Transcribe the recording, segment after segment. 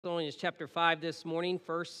Thessalonians chapter 5 this morning,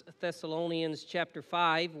 1 Thessalonians chapter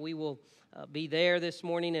 5. We will be there this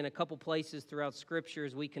morning in a couple places throughout Scripture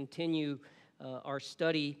as we continue our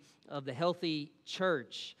study of the healthy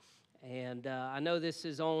church. And I know this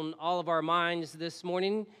is on all of our minds this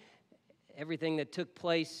morning, everything that took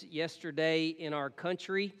place yesterday in our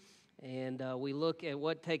country. And we look at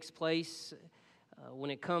what takes place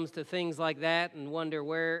when it comes to things like that and wonder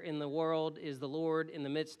where in the world is the Lord in the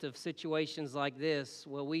midst of situations like this.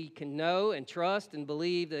 Well, we can know and trust and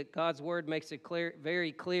believe that God's Word makes it clear,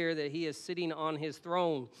 very clear that He is sitting on His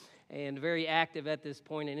throne and very active at this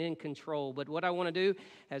point and in control. But what I want to do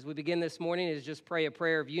as we begin this morning is just pray a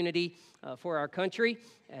prayer of unity for our country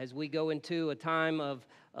as we go into a time of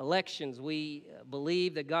elections. We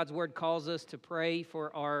believe that God's Word calls us to pray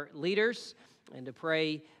for our leaders and to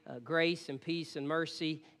pray grace and peace and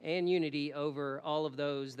mercy and unity over all of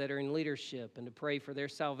those that are in leadership, and to pray for their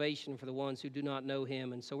salvation for the ones who do not know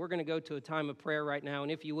Him. And so we're going to go to a time of prayer right now,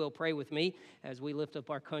 and if you will, pray with me as we lift up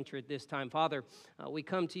our country at this time. Father, we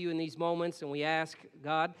come to you in these moments, and we ask,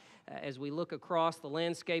 God, as we look across the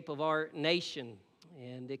landscape of our nation,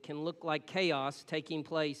 and it can look like chaos taking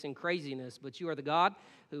place and craziness, but you are the God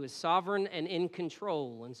who is sovereign and in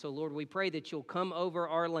control. And so, Lord, we pray that you'll come over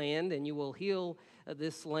our land and you will heal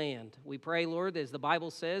this land. We pray, Lord, as the Bible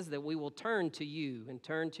says, that we will turn to you and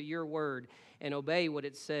turn to your word and obey what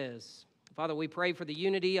it says. Father, we pray for the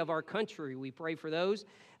unity of our country. We pray for those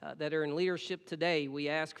that are in leadership today. We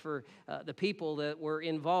ask for the people that were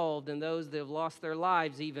involved and those that have lost their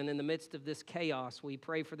lives even in the midst of this chaos. We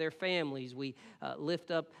pray for their families. We lift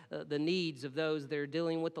up the needs of those that are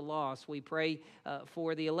dealing with the loss. We pray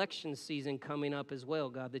for the election season coming up as well,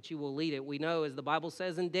 God, that you will lead it. We know, as the Bible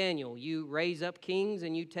says in Daniel, you raise up kings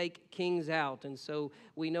and you take kings out. And so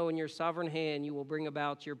we know in your sovereign hand you will bring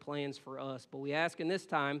about your plans for us. But we ask in this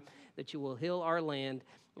time that you will heal our land,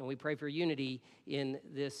 and we pray for unity in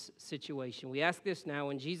this situation. We ask this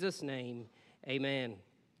now in Jesus' name, amen.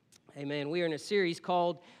 Amen. We are in a series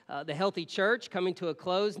called The Healthy Church, coming to a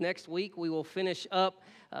close. Next week, we will finish up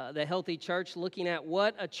The Healthy Church, looking at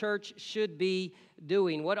what a church should be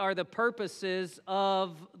doing. What are the purposes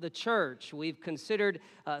of the church? We've considered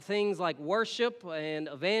things like worship and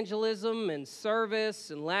evangelism and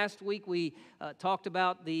service. And last week, we talked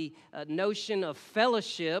about the notion of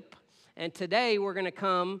fellowship. And today, we're going to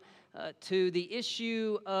come to the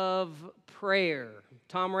issue of prayer.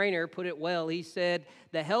 Tom Rainer put it well. He said,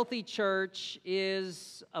 the healthy church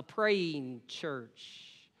is a praying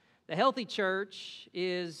church. The healthy church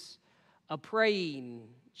is a praying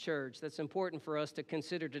church. That's important for us to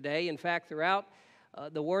consider today. In fact, throughout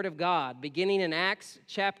the Word of God, beginning in Acts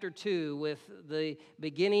chapter 2 with the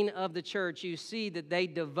beginning of the church, you see that they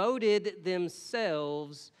devoted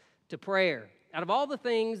themselves to prayer. Out of all the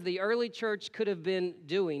things the early church could have been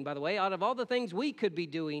doing, by the way, out of all the things we could be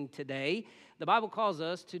doing today, the Bible calls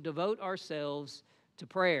us to devote ourselves to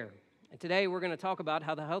prayer. And today we're going to talk about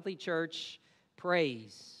how the healthy church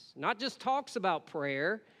prays. Not just talks about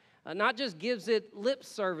prayer, not just gives it lip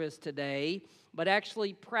service today, but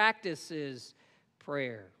actually practices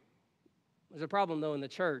prayer. There's a problem, though, in the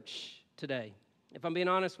church today. If I'm being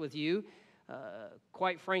honest with you,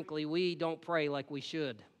 quite frankly, we don't pray like we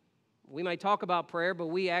should. We may talk about prayer, but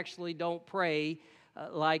we actually don't pray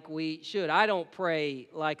like we should. I don't pray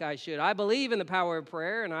like I should. I believe in the power of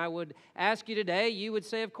prayer, and I would ask you today, you would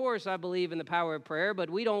say, of course, I believe in the power of prayer, but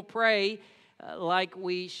we don't pray like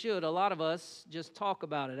we should. A lot of us just talk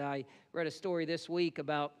about it. I read a story this week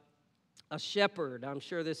about a shepherd. I'm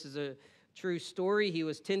sure this is a true story. He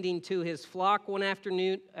was tending to his flock one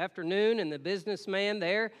afternoon, and the businessman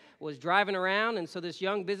there was driving around, and so this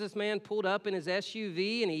young businessman pulled up in his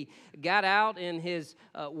SUV, and he got out in his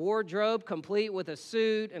wardrobe, complete with a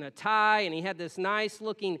suit and a tie, and he had this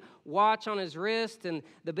nice-looking watch on his wrist, and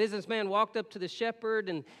the businessman walked up to the shepherd,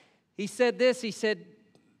 and he said this, he said,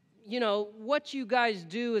 you know, what you guys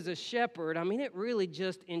do as a shepherd, I mean, it really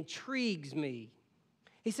just intrigues me.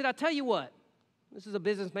 He said, I'll tell you what. This is a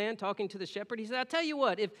businessman talking to the shepherd. He said, I'll tell you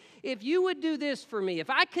what, if you would do this for me, if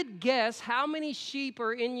I could guess how many sheep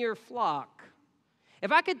are in your flock,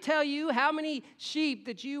 if I could tell you how many sheep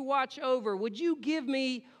that you watch over, would you give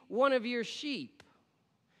me one of your sheep?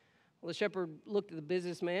 Well, the shepherd looked at the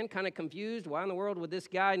businessman, kind of confused. Why in the world would this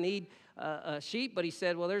guy need a sheep? But he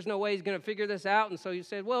said, well, there's no way he's going to figure this out. And so he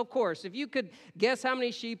said, well, of course, if you could guess how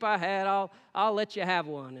many sheep I had, I'll let you have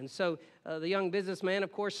one. And so the young businessman,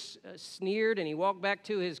 of course, sneered, and he walked back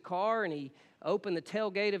to his car, and he opened the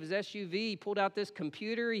tailgate of his SUV. He pulled out this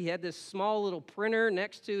computer. He had this small little printer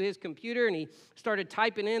next to his computer, and he started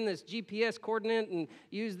typing in this GPS coordinate and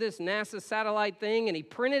used this NASA satellite thing, and he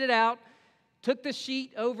printed it out took the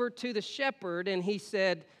sheet over to the shepherd, and he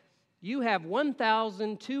said, "You have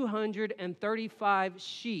 1,235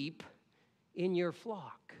 sheep in your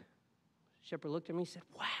flock." The shepherd looked at me and said,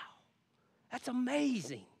 "Wow, that's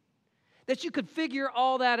amazing that you could figure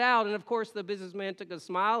all that out." And of course, the businessman took a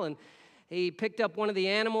smile, and he picked up one of the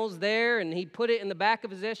animals there, and he put it in the back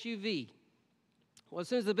of his SUV. Well, as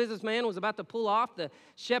soon as the businessman was about to pull off, the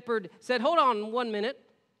shepherd said, "Hold on 1 minute.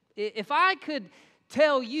 If I could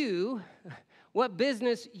tell you what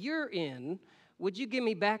business you're in, would you give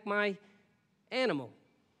me back my animal?"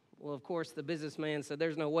 Well, of course, the businessman said,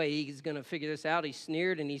 "There's no way he's going to figure this out." He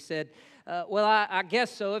sneered, and he said, "Well, I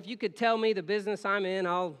guess so. If you could tell me the business I'm in,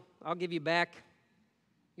 I'll give you back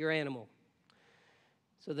your animal."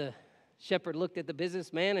 So the shepherd looked at the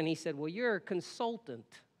businessman, and he said, "Well, you're a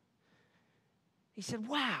consultant." He said,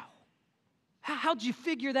 "Wow, how'd you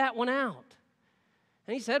figure that one out?"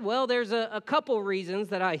 And he said, "Well, there's a couple reasons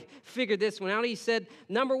that I figured this one out." He said,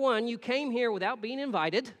 "Number one, you came here without being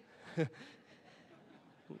invited."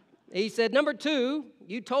 He said, "Number two,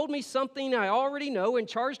 you told me something I already know and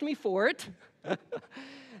charged me for it."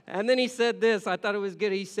 And then he said this, I thought it was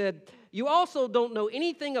good. He said, "You also don't know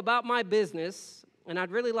anything about my business, and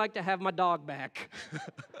I'd really like to have my dog back."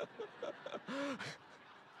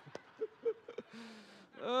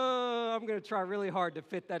 I'm going to try really hard to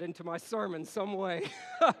fit that into my sermon some way.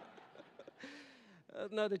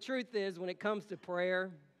 No, the truth is, when it comes to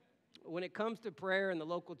prayer in the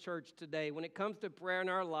local church today, when it comes to prayer in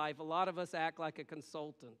our life, a lot of us act like a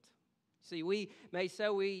consultant. See, we may say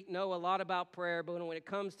we know a lot about prayer, but when it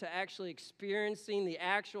comes to actually experiencing the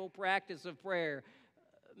actual practice of prayer,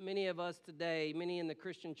 many of us today, many in the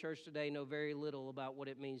Christian church today, know very little about what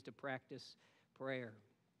it means to practice prayer.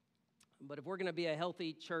 But if we're going to be a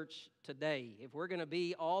healthy church today, if we're going to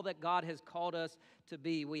be all that God has called us to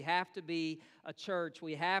be, we have to be a church.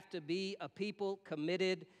 We have to be a people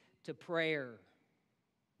committed to prayer.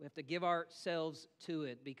 We have to give ourselves to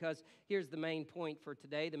it, because here's the main point for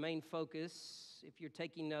today. The main focus, if you're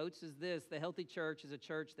taking notes, is this: the healthy church is a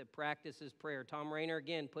church that practices prayer. Tom Rainer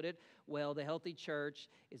again put it well. The healthy church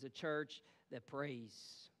is a church that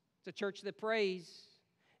prays. It's a church that prays.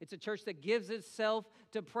 It's a church that gives itself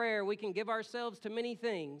to prayer. We can give ourselves to many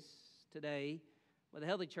things today, but the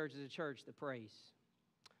healthy church is a church that prays.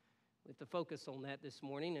 We have to focus on that this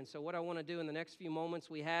morning. And so what I want to do in the next few moments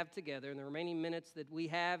we have together, in the remaining minutes that we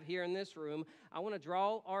have here in this room, I want to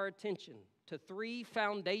draw our attention to three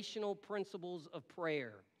foundational principles of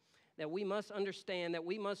prayer that we must understand, that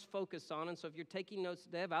we must focus on. And so if you're taking notes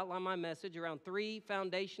today, I've outlined my message around three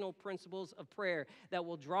foundational principles of prayer that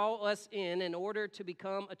will draw us in order to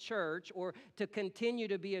become a church, or to continue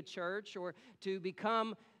to be a church, or to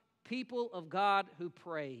become people of God who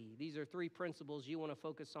pray. These are three principles you want to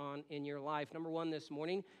focus on in your life. Number one this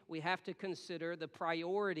morning, we have to consider the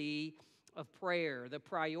priority of prayer. The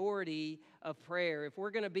priority of prayer. If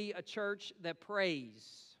we're going to be a church that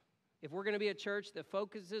prays, if we're going to be a church that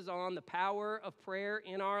focuses on the power of prayer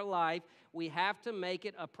in our life, we have to make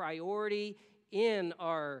it a priority in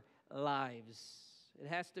our lives. It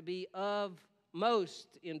has to be of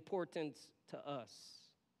most importance to us.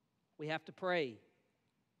 We have to pray. In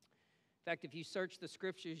fact, if you search the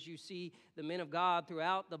scriptures, you see the men of God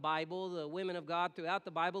throughout the Bible, the women of God throughout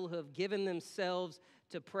the Bible who have given themselves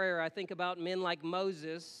to prayer. I think about men like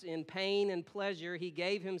Moses. In pain and pleasure, he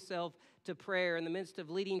gave himself to prayer. In the midst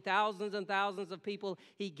of leading thousands and thousands of people,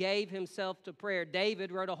 he gave himself to prayer.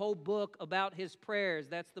 David wrote a whole book about his prayers.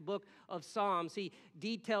 That's the book of Psalms. He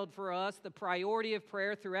detailed for us the priority of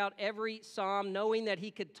prayer throughout every psalm, knowing that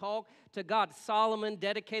he could talk to God. Solomon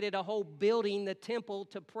dedicated a whole building, the temple,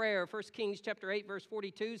 to prayer. 1 Kings chapter 8, verse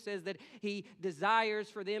 42 says that he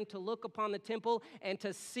desires for them to look upon the temple and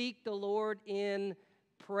to seek the Lord in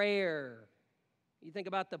prayer. You think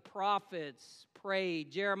about the prophets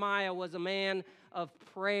prayed. Jeremiah was a man of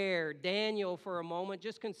prayer. Daniel, for a moment,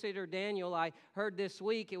 just consider Daniel. I heard this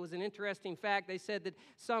week, it was an interesting fact. They said that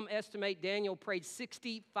some estimate Daniel prayed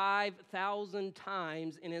 65,000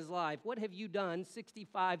 times in his life. What have you done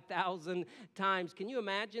 65,000 times? Can you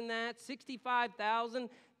imagine that? 65,000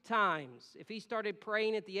 times. If he started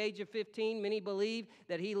praying at the age of 15, many believe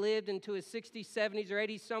that he lived into his 60s, 70s, or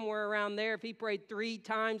 80s, somewhere around there. If he prayed 3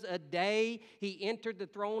 times a day, he entered the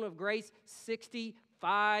throne of grace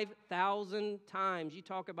 65,000 times. You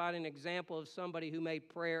talk about an example of somebody who made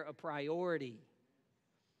prayer a priority.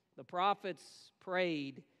 The prophets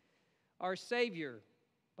prayed. Our Savior,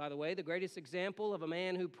 by the way, the greatest example of a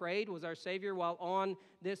man who prayed was our Savior while on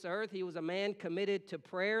this earth. He was a man committed to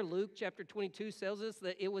prayer. Luke chapter 22 tells us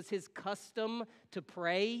that it was his custom to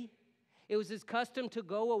pray. It was his custom to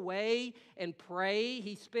go away and pray.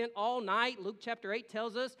 He spent all night. Luke chapter 8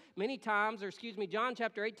 tells us John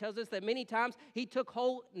chapter 8 tells us that many times he took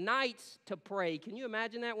whole nights to pray. Can you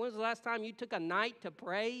imagine that? When was the last time you took a night to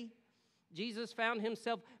pray? Jesus found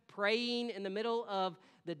himself praying in the middle of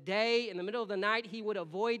the day. In the middle of the night, he would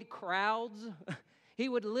avoid crowds. He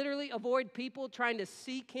would literally avoid people trying to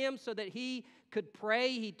seek him so that he could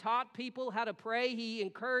pray. He taught people how to pray. He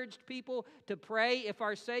encouraged people to pray. If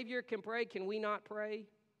our Savior can pray, can we not pray?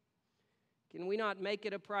 Can we not make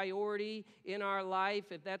it a priority in our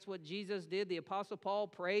life? If that's what Jesus did, the Apostle Paul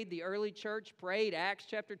prayed, the early church prayed. Acts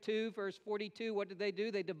chapter 2, verse 42, what did they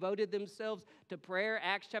do? They devoted themselves to prayer.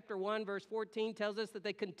 Acts chapter 1, verse 14 tells us that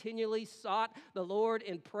they continually sought the Lord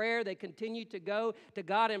in prayer. They continued to go to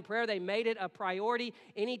God in prayer. They made it a priority.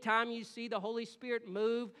 Anytime you see the Holy Spirit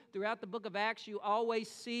move throughout the book of Acts, you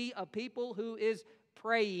always see a people who is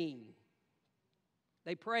praying.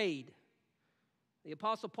 They prayed. The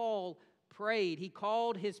Apostle Paul prayed. He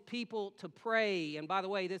called his people to pray. And by the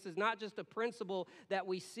way, this is not just a principle that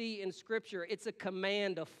we see in Scripture. It's a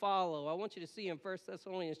command to follow. I want you to see in 1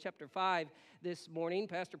 Thessalonians chapter 5 this morning.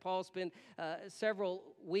 Pastor Paul spent several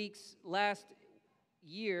weeks last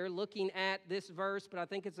year looking at this verse, but I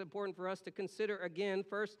think it's important for us to consider again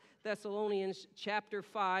 1 Thessalonians chapter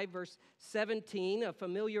 5, verse 17, a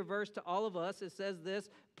familiar verse to all of us. It says this,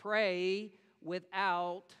 pray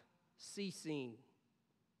without ceasing.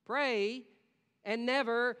 Pray and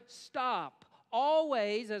never stop.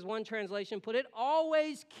 Always, as one translation put it,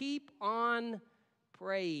 always keep on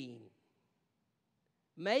praying.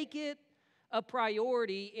 Make it a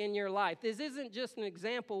priority in your life. This isn't just an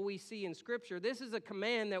example we see in Scripture. This is a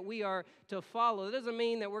command that we are to follow. It doesn't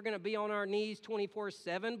mean that we're going to be on our knees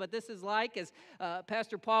 24/7, but this is like, as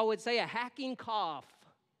Pastor Paul would say, a hacking cough.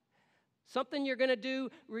 Something you're going to do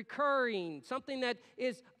recurring, something that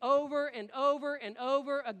is over and over and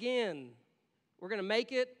over again. We're going to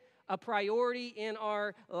make it a priority in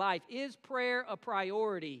our life. Is prayer a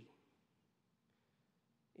priority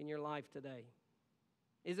in your life today?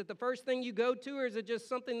 Is it the first thing you go to, or is it just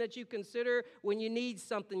something that you consider when you need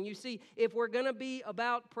something? You see, if we're going to be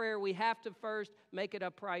about prayer, we have to first make it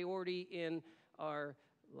a priority in our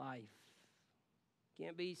life.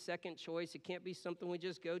 Can't be second choice. It can't be something we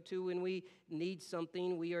just go to when we need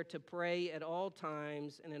something. We are to pray at all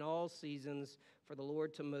times and in all seasons for the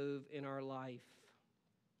Lord to move in our life.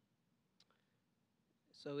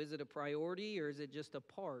 So is it a priority, or is it just a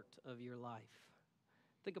part of your life?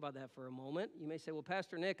 Think about that for a moment. You may say, well,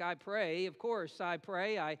 Pastor Nick, I pray. Of course, I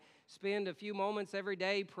pray. I spend a few moments every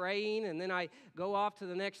day praying, and then I go off to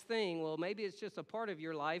the next thing. Well, maybe it's just a part of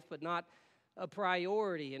your life, but not a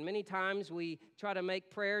priority. And many times we try to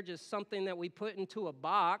make prayer just something that we put into a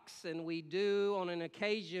box and we do on an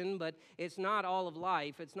occasion, but it's not all of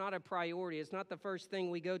life. It's not a priority. It's not the first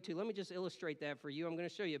thing we go to. Let me just illustrate that for you. I'm going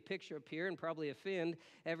to show you a picture up here and probably offend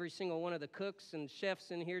every single one of the cooks and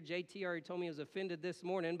chefs in here. JT already told me he was offended this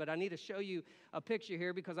morning, but I need to show you a picture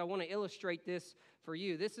here because I want to illustrate this for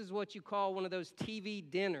you. This is what you call one of those TV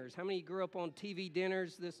dinners. How many of you grew up on TV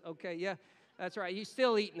dinners? Okay, yeah. That's right. You're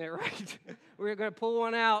still eating it, right? We're going to pull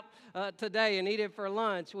one out today and eat it for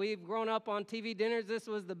lunch. We've grown up on TV dinners. This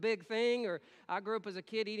was the big thing. Or I grew up as a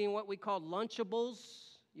kid eating what we called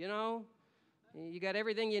Lunchables, you know. You got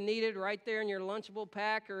everything you needed right there in your Lunchable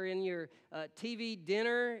pack or in your TV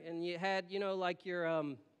dinner. And you had, you know, like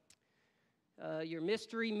your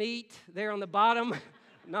mystery meat there on the bottom.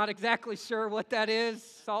 Not exactly sure what that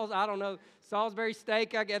is. I don't know. Salisbury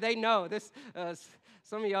steak. They know this.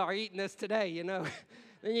 Some of y'all are eating this today, you know.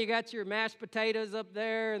 Then you got your mashed potatoes up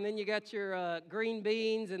there, and then you got your green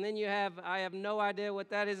beans, and then I have no idea what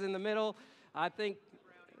that is in the middle. I think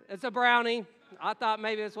it's a brownie. I thought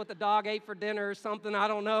maybe it's what the dog ate for dinner or something. I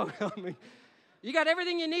don't know. I mean, you got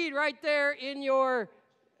everything you need right there in your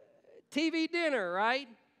TV dinner, right?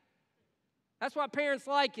 That's why parents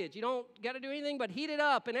like it. You don't got to do anything but heat it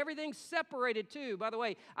up, and everything's separated too. By the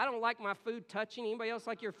way, I don't like my food touching. Anybody else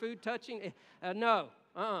like your food touching? No.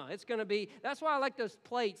 It's going to be, that's why I like those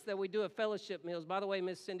plates that we do at fellowship meals. By the way,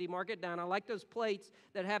 Miss Cindy, mark it down. I like those plates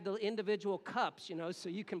that have the individual cups, you know, so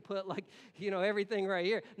you can put like, you know, everything right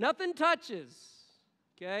here. Nothing touches,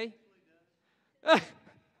 okay?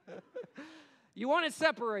 You want it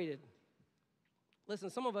separated. Listen,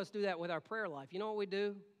 some of us do that with our prayer life. You know what we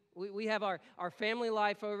do? We have our family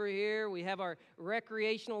life over here. We have our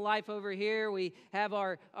recreational life over here. We have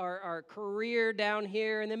our career down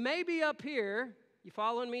here. And then maybe up here, You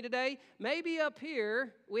following me today? Maybe up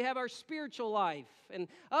here we have our spiritual life. And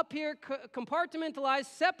up here, compartmentalized,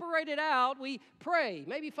 separated out, we pray.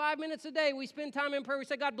 Maybe 5 minutes a day we spend time in prayer. We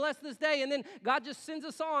say, God bless this day. And then God just sends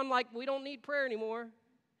us on like we don't need prayer anymore.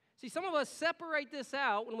 See, some of us separate this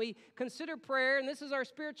out when we consider prayer, and this is our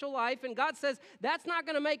spiritual life, and God says that's not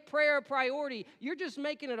going to make prayer a priority. You're just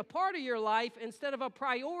making it a part of your life instead of a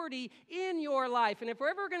priority in your life. And if we're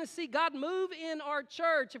ever going to see God move in our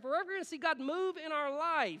church, if we're ever going to see God move in our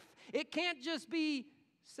life, it can't just be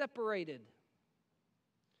separated.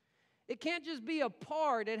 It can't just be a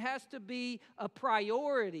part. It has to be a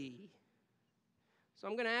priority. So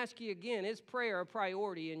I'm going to ask you again, is prayer a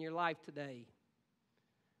priority in your life today?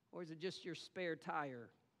 Or is it just your spare tire?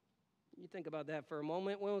 You think about that for a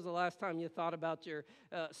moment. When was the last time you thought about your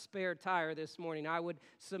spare tire this morning? I would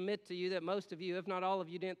submit to you that most of you, if not all of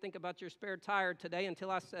you, didn't think about your spare tire today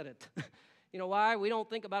until I said it. You know why? We don't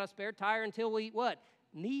think about a spare tire until we, what?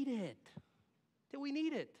 Need it. Till we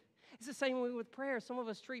need it. It's the same way with prayer. Some of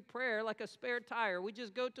us treat prayer like a spare tire. We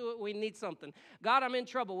just go to it when we need something. God, I'm in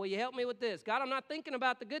trouble. Will you help me with this? God, I'm not thinking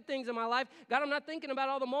about the good things in my life. God, I'm not thinking about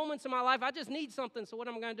all the moments in my life. I just need something. So what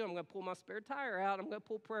am I going to do? I'm going to pull my spare tire out. I'm going to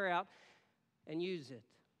pull prayer out and use it.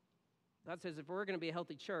 God says if we're going to be a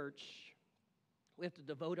healthy church, we have to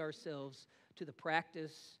devote ourselves to the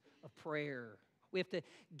practice of prayer. We have to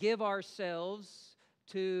give ourselves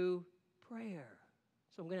to prayer.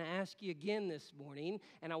 So I'm going to ask you again this morning,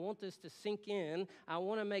 and I want this to sink in. I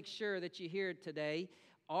want to make sure that you hear it today.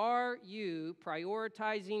 Are you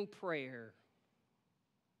prioritizing prayer,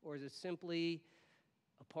 or is it simply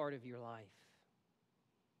a part of your life?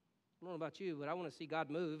 I don't know about you, but I want to see God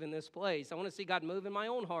move in this place. I want to see God move in my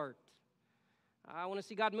own heart. I want to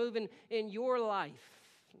see God move in your life.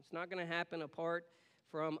 It's not going to happen apart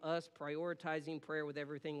from us prioritizing prayer with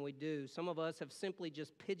everything we do. Some of us have simply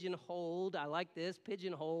just pigeonholed, I like this,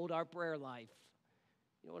 pigeonholed our prayer life.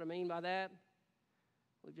 You know what I mean by that?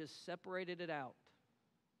 We've just separated it out.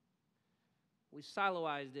 We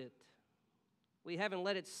siloized it. We haven't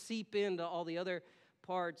let it seep into all the other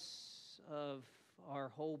parts of our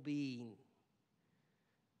whole being.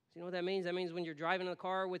 So you know what that means? That means when you're driving in the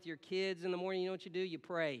car with your kids in the morning, you know what you do? You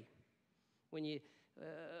pray. When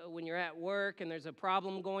you're at work and there's a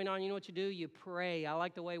problem going on, you know what you do? You pray. I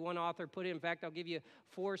like the way one author put it. In fact, I'll give you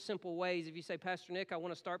 4 simple ways. If you say, Pastor Nick, I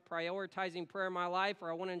want to start prioritizing prayer in my life, or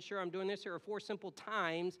I want to ensure I'm doing this, here are 4 simple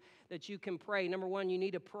times that you can pray. Number 1, you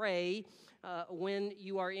need to pray when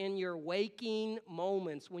you are in your waking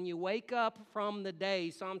moments. When you wake up from the day,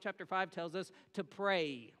 Psalm chapter 5 tells us to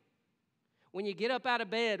pray. When you get up out of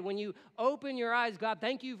bed, when you open your eyes, God,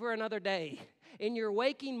 thank you for another day. In your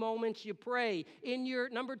waking moments, you pray. In your,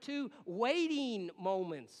 number 2, waiting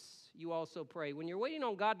moments, you also pray. When you're waiting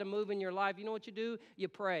on God to move in your life, you know what you do? You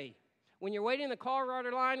pray. When you're waiting in the car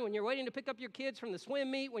order line, when you're waiting to pick up your kids from the swim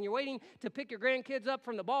meet, when you're waiting to pick your grandkids up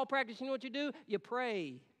from the ball practice, you know what you do? You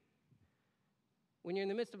pray. When you're in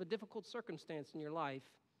the midst of a difficult circumstance in your life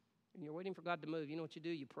and you're waiting for God to move, you know what you do?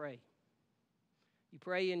 You pray. You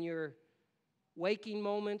pray in your waking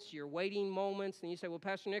moments, your waiting moments, and you say, well,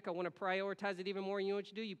 Pastor Nick, I want to prioritize it even more. You know what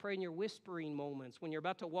you do? You pray in your whispering moments. When you're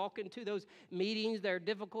about to walk into those meetings that are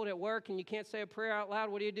difficult at work and you can't say a prayer out loud,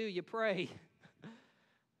 what do? You pray.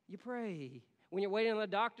 You pray. When you're waiting on the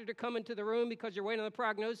doctor to come into the room because you're waiting on the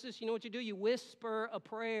prognosis, you know what you do? You whisper a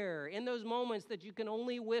prayer. In those moments that you can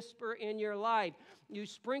only whisper in your life, you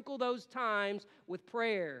sprinkle those times with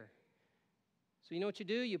prayer. So you know what you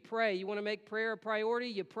do? You pray. You want to make prayer a priority?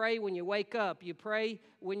 You pray when you wake up. You pray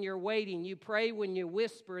when you're waiting. You pray when you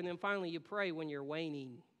whisper. And then finally, you pray when you're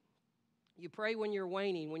waning. You pray when you're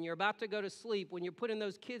waning, when you're about to go to sleep, when you're putting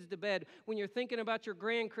those kids to bed, when you're thinking about your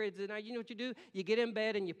grandkids. And you know what you do? You get in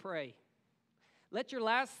bed and you pray. Let your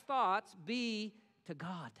last thoughts be to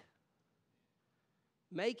God.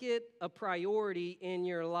 Make it a priority in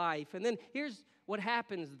your life. And then here's what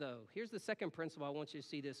happens, though. Here's the second principle I want you to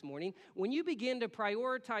see this morning. When you begin to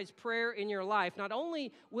prioritize prayer in your life, not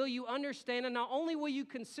only will you understand and not only will you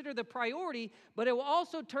consider the priority, but it will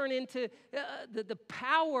also turn into the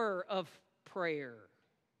power of prayer.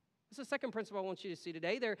 This is the second principle I want you to see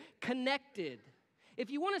today. They're connected. If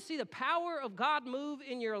you want to see the power of God move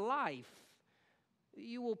in your life,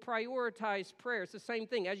 you will prioritize prayer. It's the same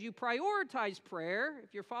thing. As you prioritize prayer,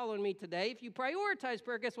 if you're following me today, if you prioritize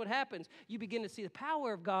prayer, guess what happens? You begin to see the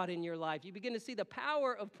power of God in your life. You begin to see the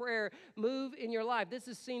power of prayer move in your life. This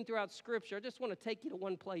is seen throughout Scripture. I just want to take you to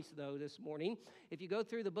one place, though, this morning. If you go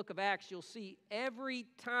through the book of Acts, you'll see every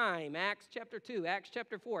time, Acts chapter 2, Acts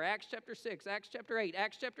chapter 4, Acts chapter 6, Acts chapter 8,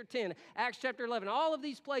 Acts chapter 10, Acts chapter 11, all of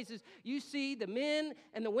these places, you see the men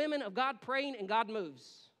and the women of God praying and God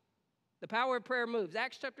moves. The power of prayer moves.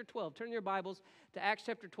 Acts chapter 12. Turn your Bibles to Acts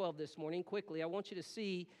chapter 12 this morning quickly. I want you to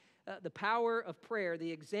see the power of prayer,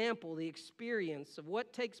 the example, the experience of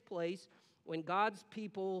what takes place when God's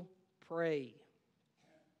people pray.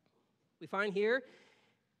 We find here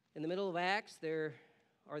in the middle of Acts, there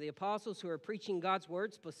are the apostles who are preaching God's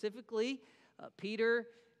word. Specifically, Peter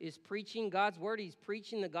is preaching God's word. He's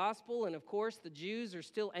preaching the gospel, and of course, the Jews are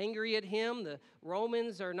still angry at him. The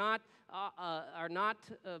Romans are not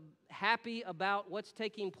happy about what's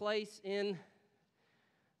taking place in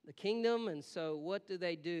the kingdom, and so what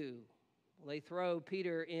do? Well, they throw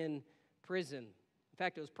Peter in prison. In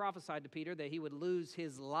fact, it was prophesied to Peter that he would lose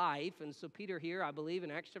his life, and so Peter here, I believe in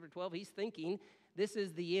Acts chapter 12, he's thinking this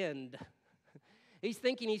is the end. He's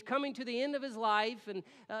thinking he's coming to the end of his life, and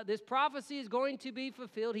this prophecy is going to be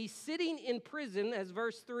fulfilled. He's sitting in prison, as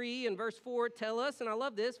verse 3 and verse 4 tell us, and I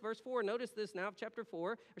love this. Verse 4, notice this now, chapter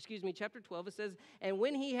 12, it says, "And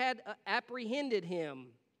when he had apprehended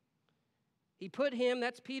him, he put him,"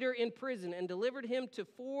 that's Peter, "in prison, and delivered him to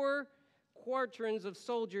 4 quaternions of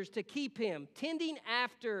soldiers to keep him, tending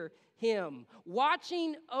after him,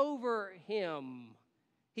 watching over him."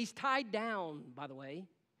 He's tied down, by the way.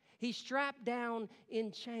 He's strapped down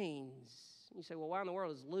in chains. You say, well, why in the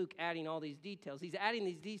world is Luke adding all these details? He's adding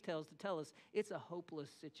these details to tell us it's a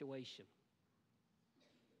hopeless situation.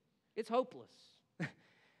 It's hopeless.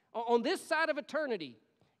 On this side of eternity,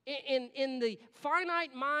 in the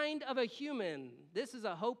finite mind of a human, this is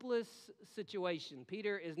a hopeless situation.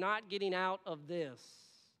 Peter is not getting out of this.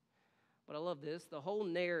 But I love this. The whole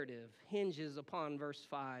narrative hinges upon verse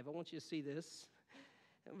 5. I want you to see this.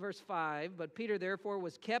 Verse 5, "But Peter therefore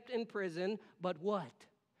was kept in prison, but what?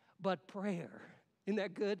 But prayer." Isn't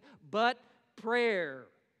that good? "But prayer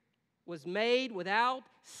was made without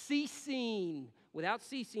ceasing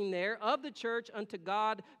there of the church unto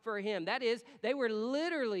God for him." That is, they were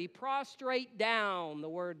literally prostrate down. The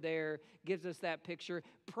word there gives us that picture.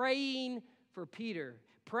 Praying for Peter.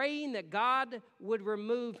 Praying that God would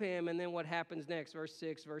remove him. And then what happens next? Verse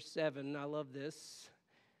 6, verse 7. I love this.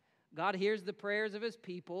 God hears the prayers of his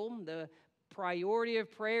people. The priority of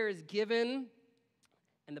prayer is given,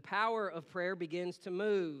 and the power of prayer begins to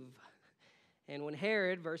move. "And when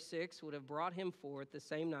Herod," verse 6, "would have brought him forth the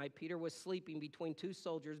same night, Peter was sleeping between 2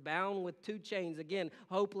 soldiers, bound with 2 chains." Again,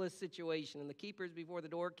 hopeless situation. "And the keepers before the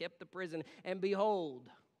door kept the prison. And behold,"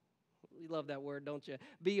 we love that word, don't you?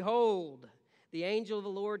 "Behold, the angel of the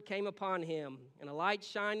Lord came upon him, and a light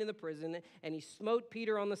shined in the prison, and he smote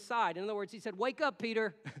Peter on the side." In other words, he said, "Wake up,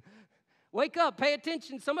 Peter. Wake up, pay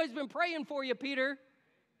attention. Somebody's been praying for you, Peter.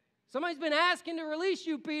 Somebody's been asking to release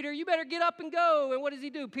you, Peter. You better get up and go." And what does he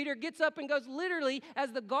do? Peter gets up and goes, literally,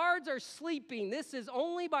 as the guards are sleeping. This is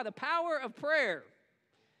only by the power of prayer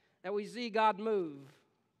that we see God move.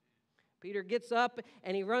 Peter gets up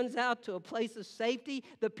and he runs out to a place of safety.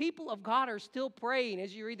 The people of God are still praying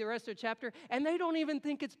as you read the rest of the chapter, and they don't even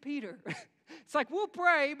think it's Peter. It's like, we'll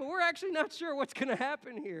pray, but we're actually not sure what's going to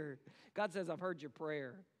happen here. God says, "I've heard your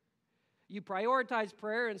prayer." You prioritize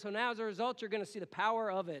prayer, and so now as a result, you're going to see the power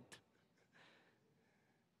of it.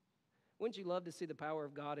 Wouldn't you love to see the power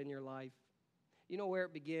of God in your life? You know where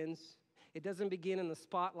it begins? It doesn't begin in the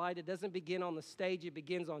spotlight. It doesn't begin on the stage. It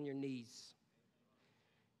begins on your knees.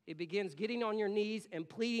 It begins getting on your knees and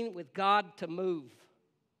pleading with God to move.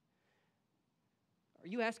 Are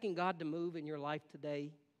you asking God to move in your life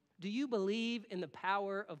today? Do you believe in the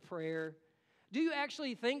power of prayer? Do you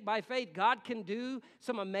actually think by faith God can do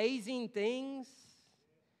some amazing things?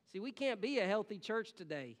 See, we can't be a healthy church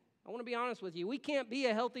today. I want to be honest with you. We can't be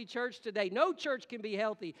a healthy church today. No church can be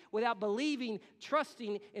healthy without believing,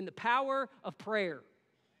 trusting in the power of prayer.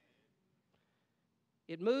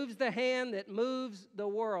 It moves the hand that moves the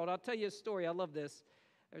world. I'll tell you a story. I love this.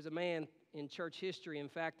 There's a man in church history. In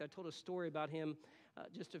fact, I told a story about him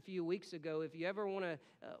just a few weeks ago. If you ever want to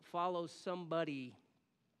follow somebody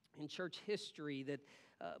in church history that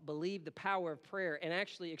believed the power of prayer and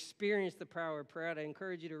actually experienced the power of prayer, I'd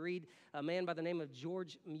encourage you to read a man by the name of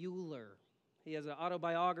George Mueller. He has an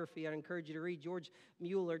autobiography I'd encourage you to read. George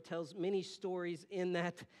Mueller tells many stories in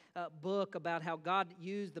that book about how God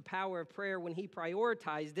used the power of prayer when he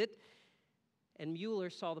prioritized it, and Mueller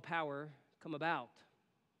saw the power come about.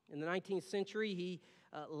 In the 19th century, he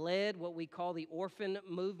led what we call the orphan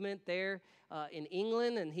movement there in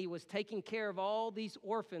England, and he was taking care of all these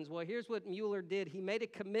orphans. Well, here's what Mueller did. He made a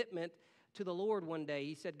commitment to the Lord one day.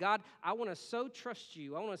 He said, "God, I want to so trust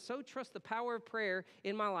you. I want to so trust the power of prayer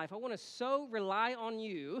in my life. I want to so rely on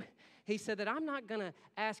you." He said that I'm not going to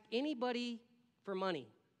ask anybody for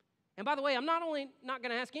money. And by the way, I'm not only not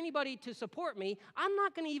going to ask anybody to support me, I'm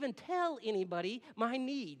not going to even tell anybody my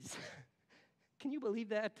needs. Can you believe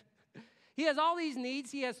that? He has all these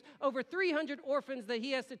needs. He has over 300 orphans that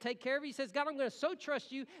he has to take care of. He says, God, I'm going to so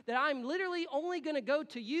trust you that I'm literally only going to go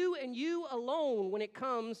to you and you alone when it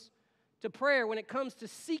comes to prayer, when it comes to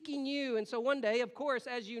seeking you. And so one day, of course,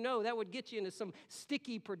 as you know, that would get you into some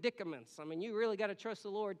sticky predicaments. I mean, you really got to trust the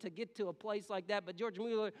Lord to get to a place like that. But George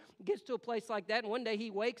Mueller gets to a place like that, and one day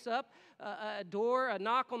he wakes up, a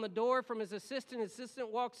knock on the door from his assistant. His assistant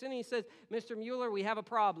walks in, and he says, Mr. Mueller, we have a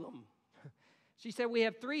problem. She said, we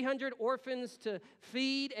have 300 orphans to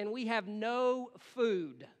feed, and we have no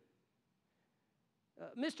food.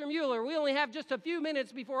 Mr. Mueller, we only have just a few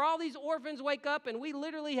minutes before all these orphans wake up, and we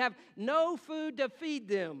literally have no food to feed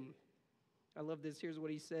them. I love this. Here's what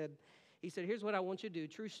he said. He said, here's what I want you to do.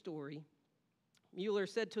 True story. Mueller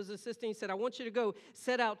said to his assistant, he said, I want you to go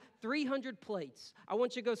set out 300 plates. I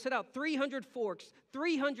want you to go set out 300 forks,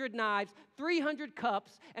 300 knives, 300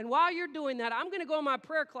 cups. And while you're doing that, I'm going to go in my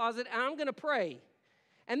prayer closet and I'm going to pray.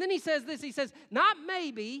 And then he says this, he says, not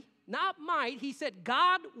maybe, not might. He said,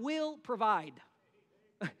 God will provide.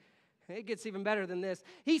 It gets even better than this.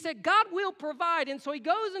 He said, God will provide. And so he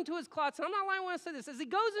goes into his closet. I'm not lying when I say this. As he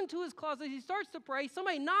goes into his closet, he starts to pray.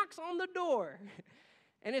 Somebody knocks on the door.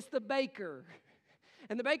 And it's the baker.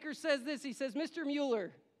 And the baker says this. He says, Mr.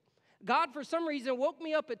 Mueller, God for some reason woke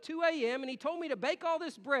me up at 2 a.m. and he told me to bake all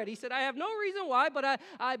this bread. He said, I have no reason why, but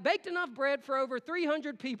I baked enough bread for over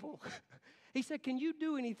 300 people. He said, can you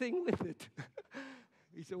do anything with it?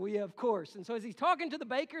 He said, well, yeah, of course. And so as he's talking to the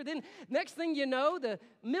baker, then next thing you know, the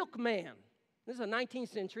milkman, this is the 19th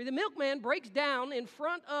century, the milkman breaks down in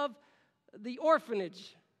front of the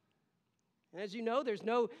orphanage. And as you know, there's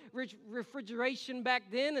no refrigeration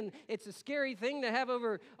back then, and it's a scary thing to have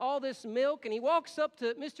over all this milk. And he walks up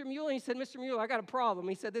to Mr. Mueller, and he said, Mr. Mueller, I got a problem.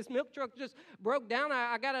 He said, this milk truck just broke down.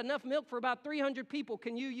 I got enough milk for about 300 people.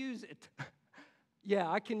 Can you use it?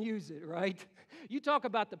 Yeah, I can use it, right? You talk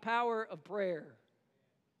about the power of prayer.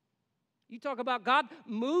 You talk about God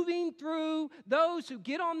moving through those who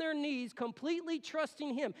get on their knees, completely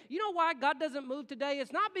trusting Him. You know why God doesn't move today?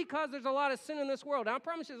 It's not because there's a lot of sin in this world. I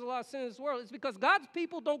promise you there's a lot of sin in this world. It's because God's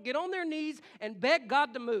people don't get on their knees and beg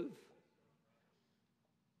God to move.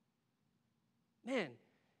 Man,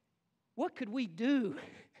 what could we do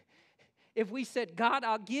if we said, God,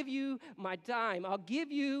 I'll give you my time. I'll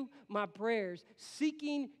give you my prayers,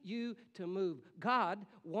 seeking you to move. God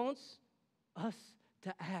wants us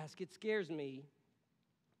to ask. It scares me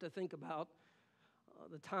to think about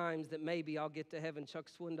the times that maybe I'll get to heaven. Chuck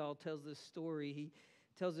Swindoll tells this story. He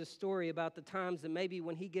tells this story about the times that maybe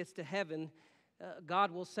when he gets to heaven, God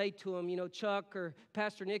will say to him, you know, Chuck or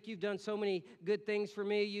Pastor Nick, you've done so many good things for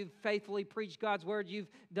me. You've faithfully preached God's word. You've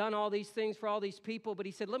done all these things for all these people. But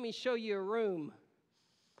he said, let me show you a room.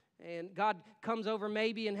 And God comes over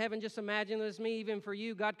maybe in heaven, just imagine this, me, even for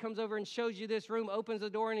you. God comes over and shows you this room, opens the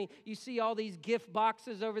door, and you see all these gift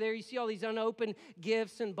boxes over there. You see all these unopened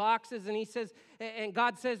gifts and boxes. And he says, and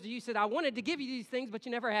God says to you, said, I wanted to give you these things, but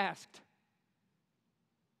you never asked.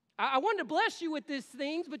 I wanted to bless you with these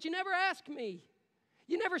things, but you never asked me.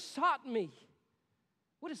 You never sought me.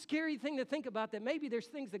 What a scary thing to think about, that maybe there's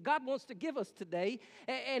things that God wants to give us today,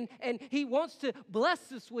 and He wants to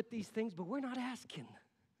bless us with these things, but we're not asking.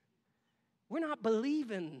 We're not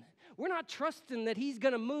believing. We're not trusting that He's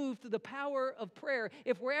going to move through the power of prayer.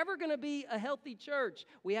 If we're ever going to be a healthy church,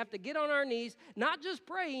 we have to get on our knees, not just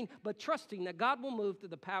praying, but trusting that God will move through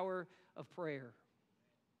the power of prayer.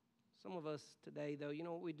 Some of us today, though, you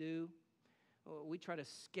know what we do? We try to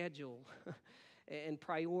schedule and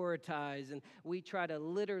prioritize, and we try to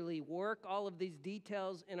literally work all of these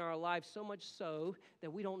details in our life so much so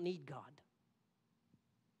that we don't need God.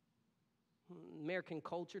 American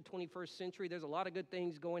culture, 21st century, there's a lot of good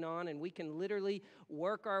things going on, and we can literally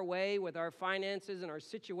work our way with our finances and our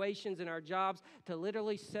situations and our jobs to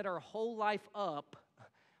literally set our whole life up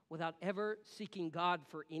without ever seeking God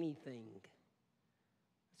for anything.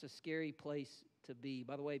 It's a scary place to be.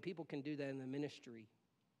 By the way, people can do that in the ministry.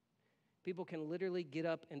 People can literally get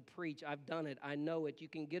up and preach. I've done it. I know it. You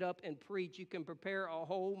can get up and preach. You can prepare a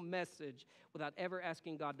whole message without ever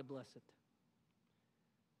asking God to bless it.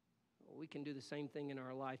 We can do the same thing in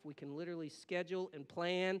our life. We can literally schedule and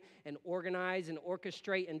plan and organize and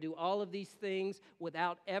orchestrate and do all of these things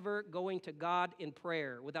without ever going to God in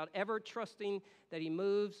prayer, without ever trusting that He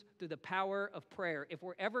moves through the power of prayer. If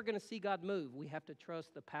we're ever going to see God move, we have to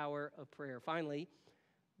trust the power of prayer. Finally,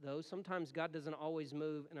 though, sometimes God doesn't always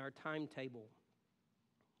move in our timetable.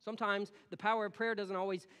 Sometimes the power of prayer doesn't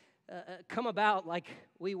always come about like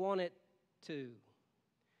we want it to.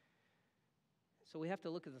 So we have to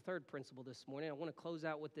look at the third principle this morning. I want to close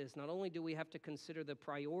out with this. Not only do we have to consider the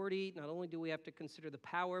priority, not only do we have to consider the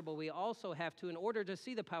power, but we also have to, in order to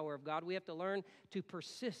see the power of God, we have to learn to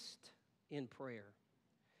persist in prayer.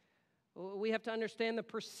 We have to understand the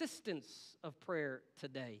persistence of prayer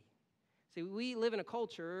today. See, we live in a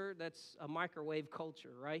culture that's a microwave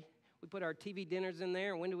culture, right? We put our TV dinners in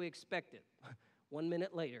there, and when do we expect it? 1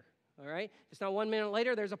 minute later, all right? If it's not 1 minute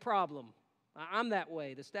later, there's a problem. I'm that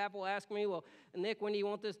way. The staff will ask me, well, Nick, when do you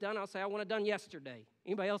want this done? I'll say, I want it done yesterday.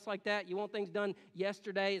 Anybody else like that? You want things done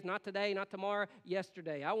yesterday? It's not today, not tomorrow,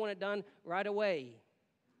 yesterday. I want it done right away.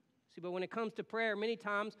 See, but when it comes to prayer, many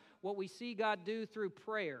times what we see God do through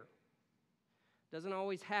prayer doesn't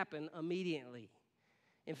always happen immediately.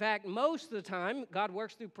 In fact, most of the time, God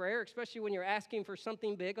works through prayer, especially when you're asking for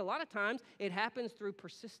something big. A lot of times, it happens through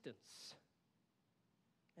persistence.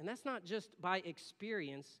 And that's not just by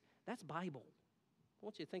experience. That's Bible. I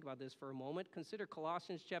want you to think about this for a moment. Consider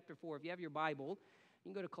Colossians chapter 4. If you have your Bible,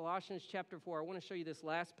 you can go to Colossians chapter 4. I want to show you this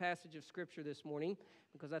last passage of Scripture this morning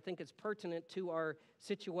because I think it's pertinent to our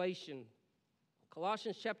situation.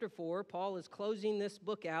 Colossians chapter 4, Paul is closing this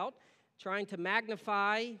book out, trying to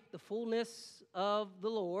magnify the fullness of the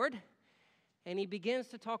Lord. And he begins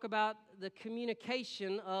to talk about the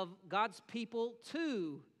communication of God's people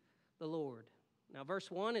to the Lord. Now,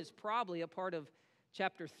 verse 1 is probably a part of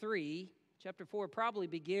chapter 3. Chapter 4 probably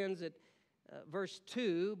begins at verse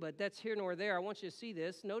 2, but that's here nor there. I want you to see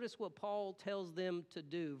this. Notice what Paul tells them to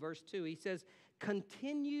do. Verse 2, he says,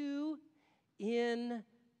 continue in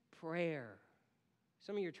prayer.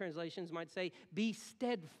 Some of your translations might say, be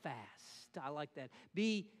steadfast. I like that.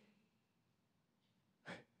 Be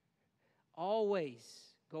always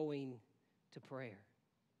going to prayer.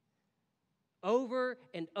 Over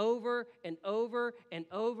and over and over and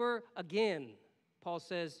over again, Paul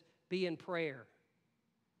says, be in prayer.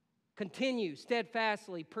 Continue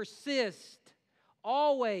steadfastly, persist,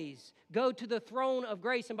 always go to the throne of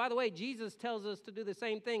grace. And by the way, Jesus tells us to do the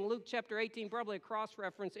same thing. Luke chapter 18, probably a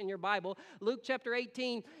cross-reference in your Bible. Luke chapter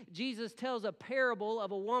 18, Jesus tells a parable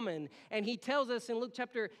of a woman. And he tells us in Luke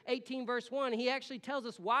chapter 18, verse 1, he actually tells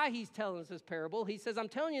us why he's telling us this parable. He says, I'm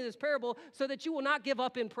telling you this parable so that you will not give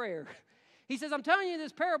up in prayer. He says, I'm telling you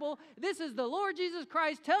this parable. This is the Lord Jesus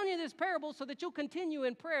Christ telling you this parable so that you'll continue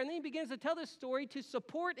in prayer. And then he begins to tell this story to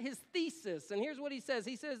support his thesis. And here's what he says.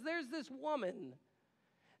 He says, there's this woman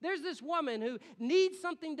who needs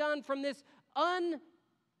something done from this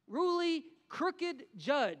unruly, crooked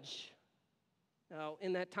judge. Now,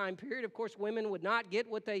 in that time period, of course, women would not get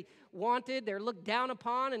what they wanted. They're looked down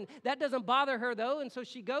upon, and that doesn't bother her, though. And so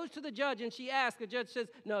she goes to the judge, and she asks. The judge says,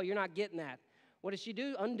 no, you're not getting that. What does she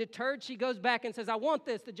do? Undeterred, she goes back and says, I want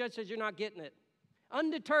this. The judge says, you're not getting it.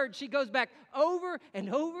 Undeterred, she goes back over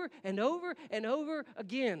and over and over and over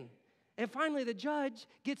again. And finally, the judge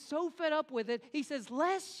gets so fed up with it, he says,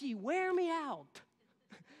 lest she wear me out,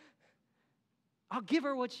 I'll give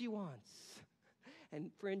her what she wants. And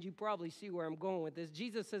friends, you probably see where I'm going with this.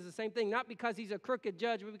 Jesus says the same thing, not because he's a crooked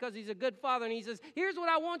judge, but because he's a good father. And he says, here's what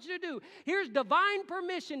I want you to do. Here's divine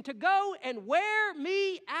permission to go and wear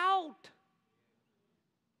me out.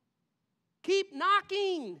 Keep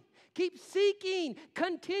knocking, keep seeking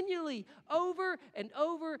continually over and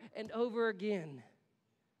over and over again.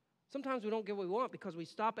 Sometimes we don't get what we want because we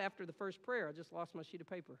stop after the first prayer. I just lost my sheet of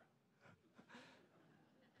paper.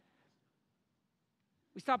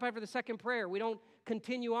 We stop after the second prayer. We don't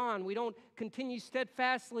continue on. We don't continue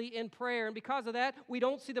steadfastly in prayer. And because of that, we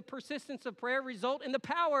don't see the persistence of prayer result in the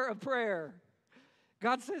power of prayer.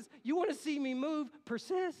 God says, you want to see me move?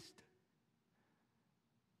 Persist.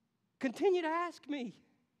 Continue to ask me.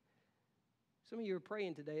 Some of you are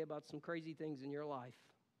praying today about some crazy things in your life.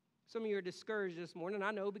 Some of you are discouraged this morning. I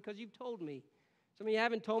know because you've told me. Some of you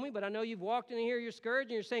haven't told me, but I know you've walked in here, you're scourged,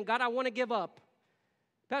 and you're saying, God, I want to give up.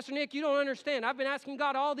 Pastor Nick, you don't understand. I've been asking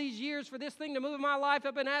God all these years for this thing to move in my life.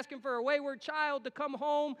 I've been asking for a wayward child to come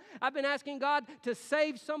home. I've been asking God to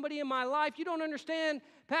save somebody in my life. You don't understand,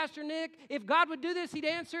 Pastor Nick. If God would do this, he'd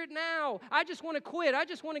answer it now. I just want to quit. I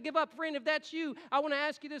just want to give up. Friend, if that's you, I want to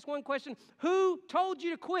ask you this one question. Who told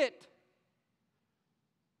you to quit?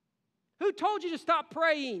 Who told you to stop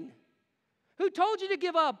praying? Who told you to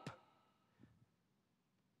give up?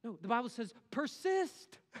 No, the Bible says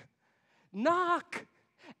persist, knock,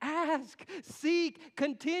 ask, seek,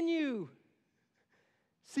 continue.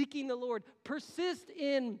 Seeking the Lord. Persist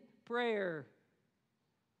in prayer.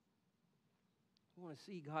 We want to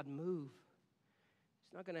see God move.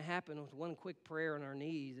 It's not going to happen with one quick prayer on our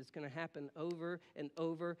knees. It's going to happen over and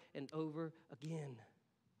over and over again.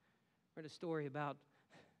 I read a story about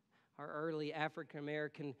our early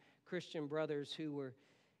African-American Christian brothers who were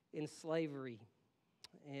in slavery.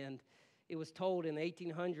 And it was told in the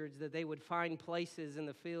 1800s that they would find places in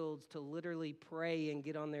the fields to literally pray and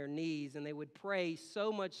get on their knees. And they would pray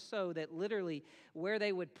so much so that literally where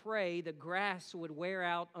they would pray, the grass would wear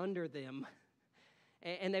out under them.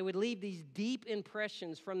 And they would leave these deep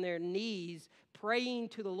impressions from their knees praying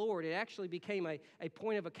to the Lord. It actually became a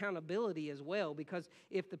point of accountability as well, because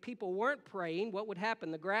if the people weren't praying, what would happen?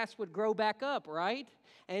 The grass would grow back up, right?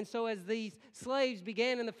 And so as these slaves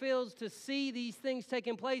began in the fields to see these things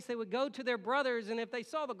taking place, they would go to their brothers, and if they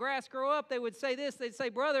saw the grass grow up, they would say this. They'd say,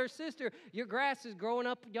 "Brother, sister, your grass is growing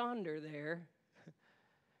up yonder there."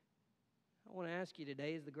 I want to ask you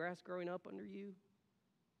today, is the grass growing up under you?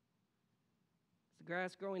 The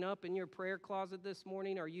grass growing up in your prayer closet this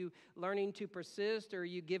morning? Are you learning to persist, or are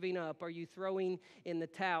you giving up? Are you throwing in the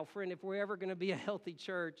towel? Friend, if we're ever going to be a healthy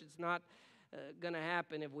church, it's not going to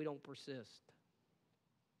happen if we don't persist.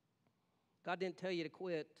 God didn't tell you to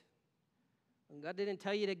quit. God didn't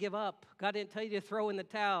tell you to give up. God didn't tell you to throw in the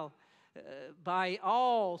towel. By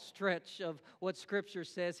all stretch of what Scripture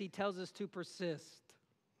says, He tells us to persist.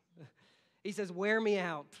 He says, "Wear me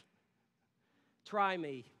out. Try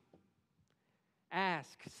me.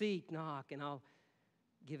 Ask, seek, knock, and I'll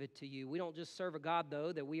give it to you." We don't just serve a God,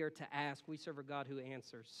 though, that we are to ask. We serve a God who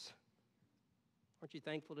answers. Aren't you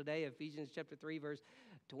thankful today? Ephesians chapter 3, verse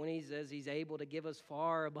 20 says He's able to give us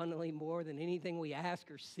far abundantly more than anything we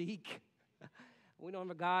ask or seek. We don't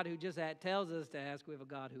have a God who just tells us to ask. We have a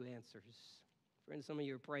God who answers. Friends, some of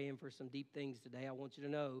you are praying for some deep things today. I want you to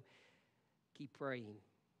know, keep praying.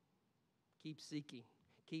 Keep seeking.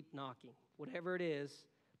 Keep knocking. Whatever it is,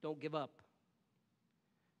 don't give up.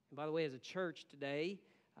 And by the way, as a church today,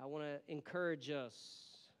 I want to encourage us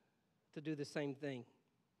to do the same thing.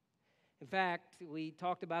 In fact, we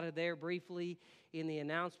talked about it there briefly in the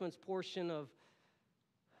announcements portion of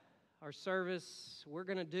our service. We're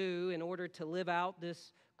going to do, in order to live out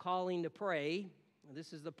this calling to pray,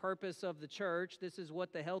 this is the purpose of the church. This is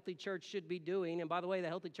what the healthy church should be doing. And by the way, the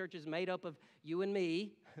healthy church is made up of you and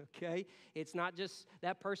me, okay? It's not just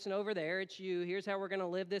that person over there. It's you. Here's how we're going to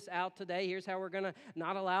live this out today. Here's how we're going to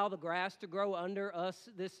not allow the grass to grow under us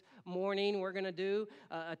this morning. We're going to do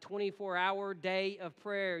a 24-hour day of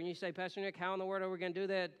prayer. And you say, "Pastor Nick, how in the world are we going to do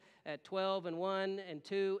that at 12 and 1 and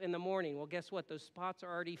 2 in the morning?" Well, guess what? Those spots are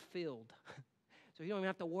already filled. So you don't even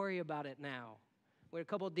have to worry about it now. We had a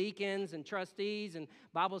couple of deacons and trustees and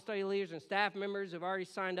Bible study leaders and staff members who have already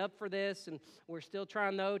signed up for this, and we're still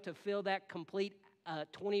trying, though, to fill that complete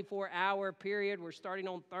 24-hour period. We're starting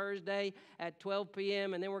on Thursday at 12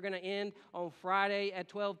 p.m., and then we're going to end on Friday at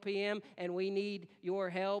 12 p.m., and we need your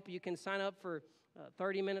help. You can sign up for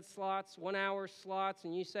 30-minute slots, 1-hour slots,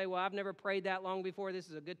 and you say, "Well, I've never prayed that long before. This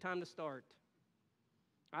is a good time to start."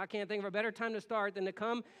 I can't think of a better time to start than to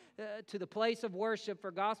come to the place of worship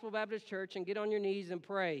for Gospel Baptist Church and get on your knees and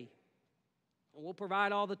pray. We'll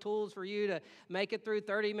provide all the tools for you to make it through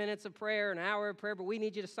 30 minutes of prayer, an hour of prayer, but we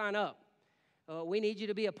need you to sign up. We need you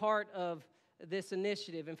to be a part of this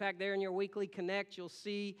initiative. In fact, there in your weekly connect, you'll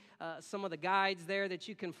see some of the guides there that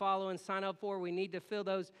you can follow and sign up for. We need to fill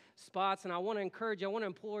those spots, and I want to encourage you, I want to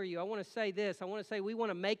implore you, I want to say this. I want to say we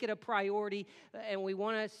want to make it a priority, and we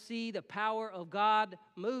want to see the power of God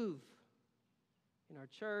move in our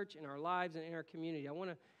church, in our lives, and in our community. I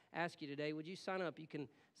want to ask you today, would you sign up? You can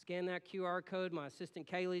scan that QR code. My assistant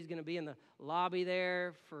Kaylee is going to be in the lobby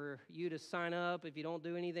there for you to sign up. If you don't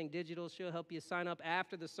do anything digital, she'll help you sign up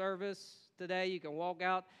after the service today. You can walk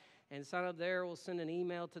out and sign up there. We'll send an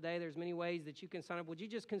email today. There's many ways that you can sign up. Would you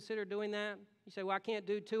just consider doing that? You say, "Well, I can't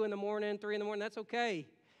do 2 in the morning, 3 in the morning." That's okay.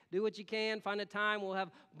 Do what you can. Find a time. We'll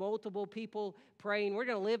have multiple people praying. We're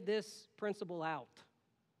going to live this principle out.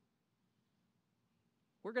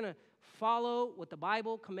 We're going to follow what the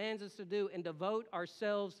Bible commands us to do and devote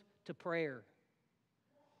ourselves to prayer.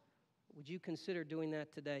 Would you consider doing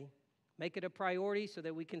that today? Make it a priority so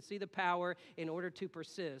that we can see the power in order to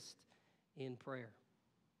persist in prayer.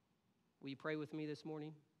 Will you pray with me this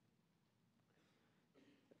morning?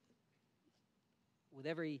 With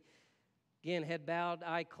every, again, head bowed,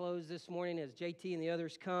 eye closed this morning as JT and the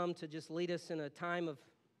others come to just lead us in a time of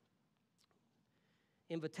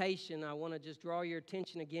invitation, I want to just draw your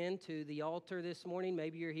attention again to the altar this morning.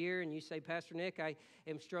 Maybe you're here and you say, "Pastor Nick, I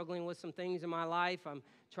am struggling with some things in my life. I'm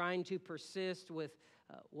trying to persist with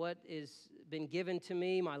what has been given to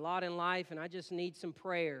me, my lot in life, and I just need some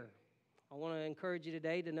prayer." I want to encourage you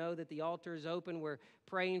today to know that the altar is open. We're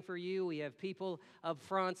praying for you. We have people up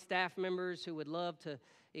front, staff members who would love to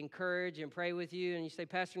encourage and pray with you. And you say,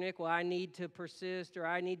 "Pastor Nick, well, I need to persist or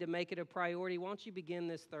I need to make it a priority." Why don't you begin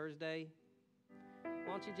this Thursday?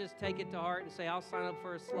 Why don't you just take it to heart and say, "I'll sign up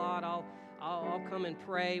for a slot. I'll come and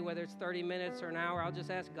pray, whether it's 30 minutes or an hour. I'll just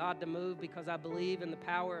ask God to move because I believe in the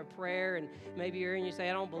power of prayer. And maybe you're here and you say,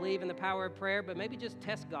 I don't believe in the power of prayer, but maybe just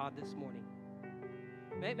test God this morning.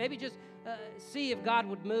 Maybe just see if God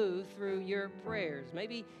would move through your prayers.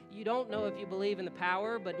 Maybe you don't know if you believe in the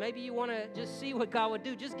power, but maybe you want to just see what God would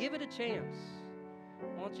do. Just give it a chance.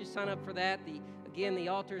 Why don't you sign up for that? Again, the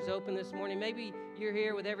altar is open this morning. Maybe you're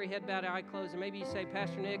here with every head bowed, eye closed, and maybe you say,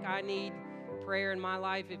 Pastor Nick, I need prayer in my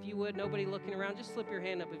life. If you would, nobody looking around, just slip your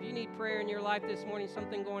hand up. If you need prayer in your life this morning,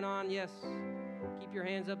 something going on, yes, keep your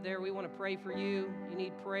hands up there. We want to pray for you. You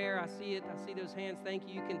need prayer. I see it. I see those hands. Thank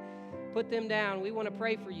you. You can put them down. We want to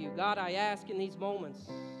pray for you. God, I ask in these moments,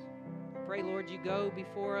 pray, Lord, you go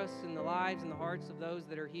before us in the lives and the hearts of those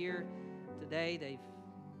that are here today. They've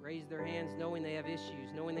raised their hands knowing they have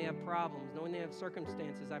issues, knowing they have problems, knowing they have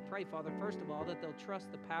circumstances. I pray, Father, first of all, that they'll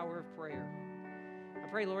trust the power of prayer. I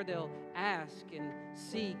pray, Lord, they'll ask and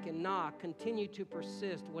seek and knock, continue to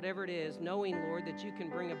persist, whatever it is, knowing, Lord, that you can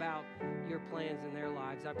bring about your plans in their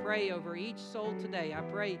lives. I pray over each soul today. I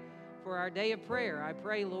pray for our day of prayer. I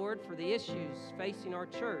pray, Lord, for the issues facing our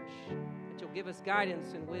church, that you'll give us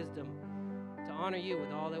guidance and wisdom to honor you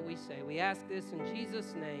with all that we say. We ask this in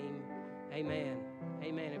Jesus' name. Amen.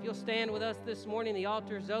 Amen. If you'll stand with us this morning, the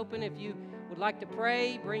altar is open. If you would like to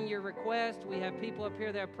pray, bring your request. We have people up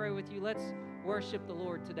here that pray with you. Let's worship the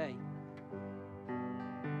Lord today.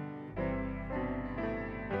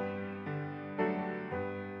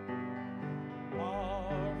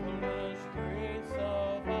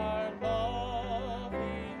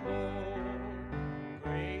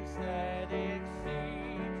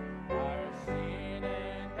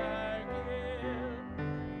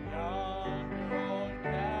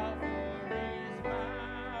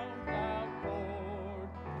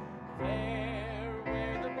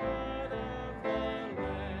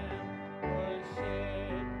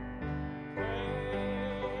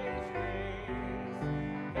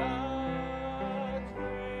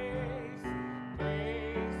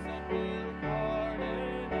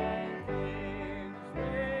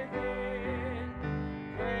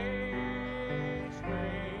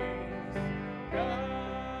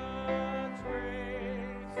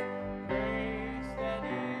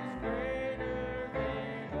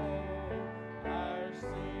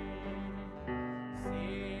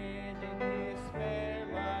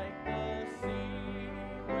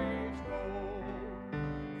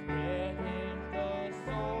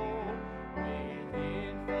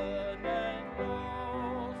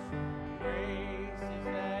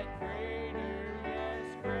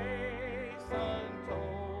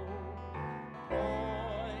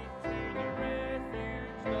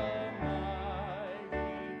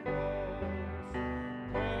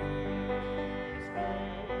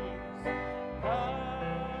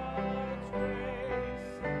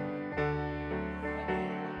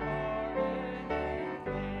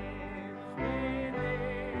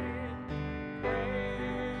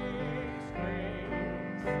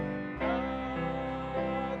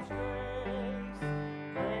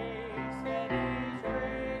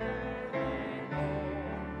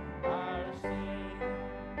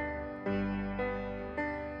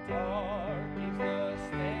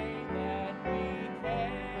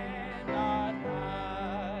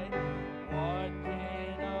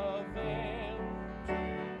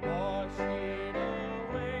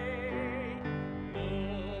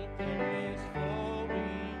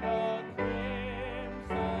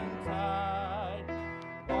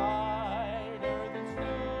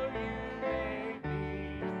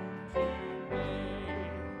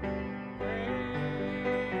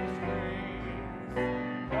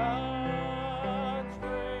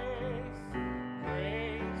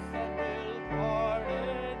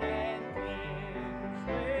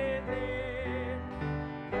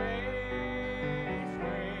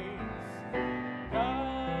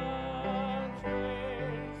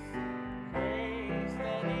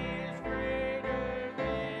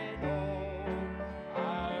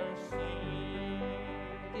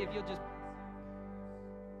 If you'll just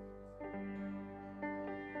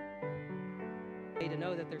to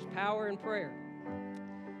know that there's power in prayer.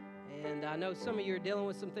 And I know some of you are dealing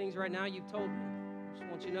with some things right now. You've told me. I just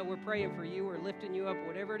want you to know we're praying for you. We're lifting you up,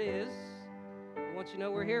 whatever it is. I want you to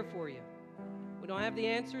know we're here for you. We don't have the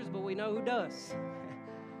answers, but we know who does.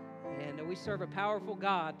 And we serve a powerful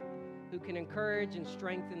God who can encourage and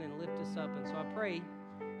strengthen and lift us up. And so I pray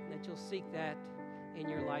that you'll seek that in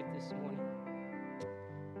your life this morning.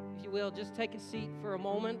 If you will, just take a seat for a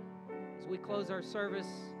moment as we close our service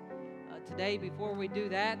today. Before we do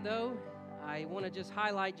that, though, I want to just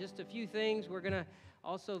highlight just a few things. We're going to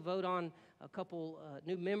also vote on a couple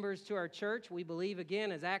new members to our church. We believe,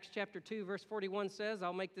 again, as Acts chapter 2, verse 41 says,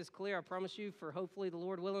 I'll make this clear, I promise you, for hopefully the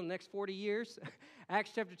Lord willing, the next 40 years.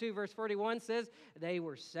 Acts chapter 2, verse 41 says, they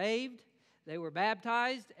were saved, they were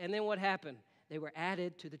baptized, and then what happened? They were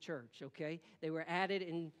added to the church, okay? They were added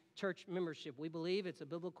in church membership. We believe it's a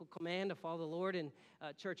biblical command to follow the Lord in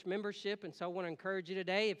church membership, and so I want to encourage you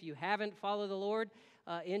today, if you haven't followed the Lord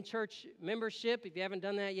in church membership, if you haven't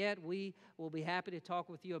done that yet, we will be happy to talk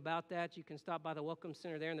with you about that. You can stop by the Welcome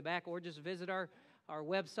Center there in the back, or just visit our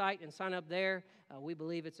website and sign up there. We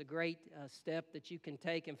believe it's a great step that you can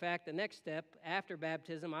take. In fact, the next step after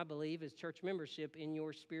baptism, I believe, is church membership in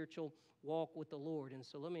your spiritual walk with the Lord. And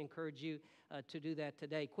so let me encourage you to do that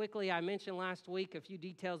today. Quickly, I mentioned last week a few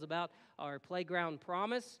details about our Playground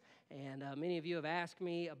Promise, and many of you have asked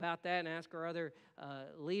me about that and asked our other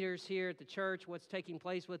leaders here at the church what's taking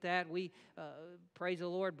place with that. We, praise the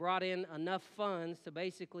Lord, brought in enough funds to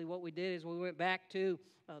basically what we did is we went back to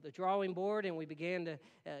the drawing board and we began to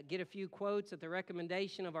get a few quotes at the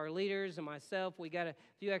recommendation of our leaders and myself. We got a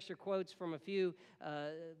few extra quotes from a few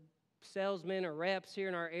salesmen or reps here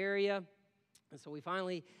in our area. And so we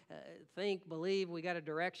finally believe we got a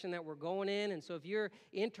direction that we're going in. And so if you're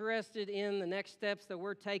interested in the next steps that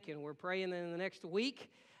we're taking, we're praying that in the next week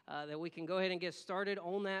that we can go ahead and get started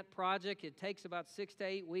on that project. It takes about 6 to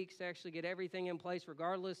 8 weeks to actually get everything in place,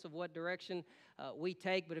 regardless of what direction we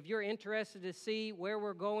take. But if you're interested to see where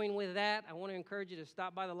we're going with that, I want to encourage you to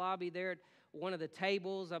stop by the lobby there at one of the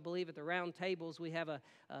tables. I believe at the round tables we have a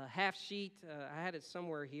half sheet. I had it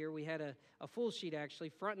somewhere here. We had a full sheet, actually,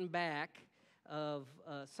 front and back, of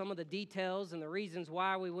some of the details and the reasons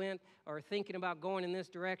why we went or thinking about going in this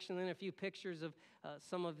direction, and then a few pictures of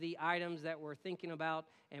some of the items that we're thinking about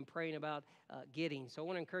and praying about getting. So I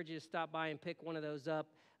want to encourage you to stop by and pick one of those up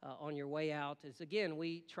on your way out. As again,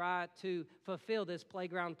 we try to fulfill this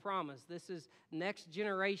Playground Promise. This is next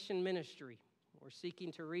generation ministry. We're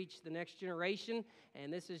seeking to reach the next generation,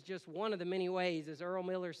 and this is just one of the many ways, as Earl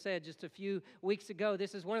Miller said just a few weeks ago,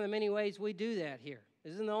 this is one of the many ways we do that here.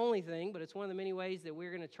 This isn't the only thing, but it's one of the many ways that we're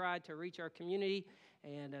going to try to reach our community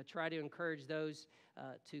and try to encourage those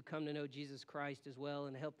to come to know Jesus Christ as well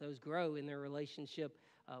and help those grow in their relationship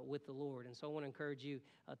with the Lord. And so I want to encourage you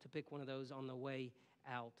to pick one of those on the way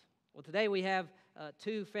out. Well, today we have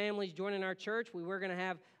two families joining our church. We were going to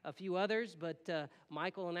have a few others, but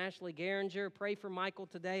Michael and Ashley Garinger, pray for Michael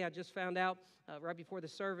today. I just found out right before the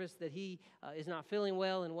service that he is not feeling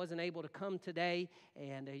well and wasn't able to come today,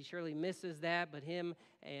 and he surely misses that. But him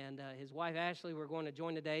and his wife Ashley were going to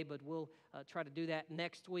join today, but we'll try to do that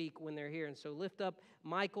next week when they're here. And so lift up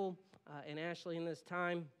Michael and Ashley in this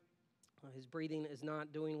time. His breathing is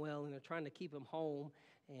not doing well, and they're trying to keep him home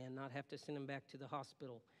and not have to send him back to the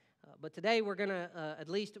hospital. But today we're going to at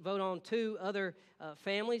least vote on two other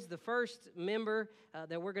families. The first member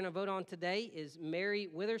that we're going to vote on today is Mary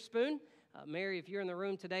Witherspoon. Mary, if you're in the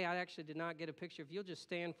room today, I actually did not get a picture. If you'll just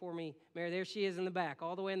stand for me. Mary, there she is in the back,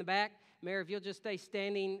 all the way in the back. Mary, if you'll just stay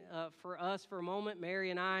standing for us for a moment.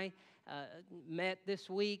 Mary and I met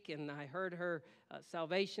this week, and I heard her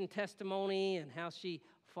salvation testimony and how she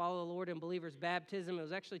followed the Lord in believers' baptism. It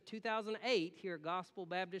was actually 2008 here at Gospel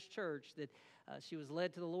Baptist Church that she was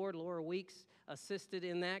led to the Lord. Laura Weeks assisted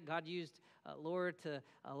in that. God used Laura to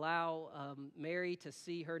allow Mary to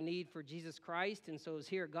see her need for Jesus Christ. And so it was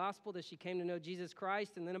here at Gospel that she came to know Jesus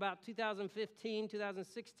Christ. And then about 2015,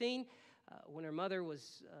 2016, when her mother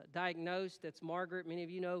was diagnosed, that's Margaret. Many of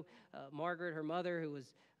you know Margaret, her mother, who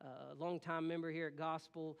was a longtime member here at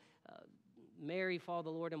Gospel. Mary followed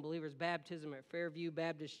the Lord in believers' baptism at Fairview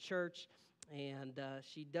Baptist Church. And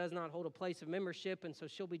she does not hold a place of membership, and so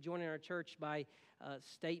she'll be joining our church by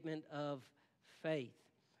statement of faith.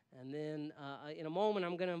 And then in a moment,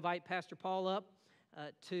 I'm going to invite Pastor Paul up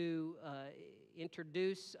to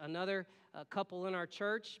introduce another couple in our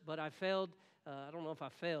church, but I failed. I don't know if I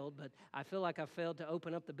failed, but I feel like I failed to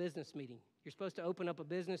open up the business meeting. You're supposed to open up a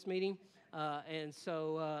business meeting, and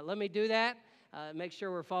so let me do that. Make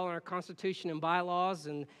sure we're following our Constitution and bylaws.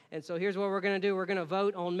 And so here's what we're going to do. We're going to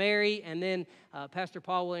vote on Mary, and then Pastor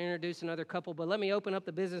Paul will introduce another couple. But let me open up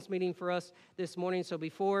the business meeting for us this morning. So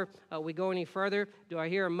before we go any further, do I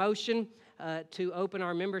hear a motion to open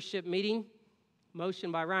our membership meeting?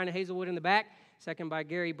 Motion by Ryan Hazelwood in the back, second by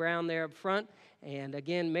Gary Brown there up front. And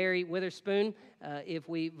again, Mary Witherspoon, if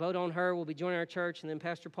we vote on her, will be joining our church. And then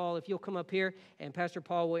Pastor Paul, if you'll come up here, and Pastor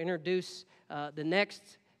Paul will introduce the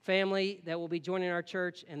next family that will be joining our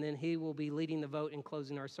church, and then he will be leading the vote and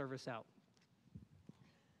closing our service out.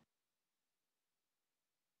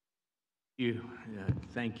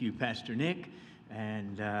 Thank you, Pastor Nick.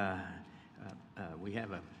 And we have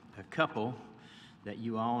a couple that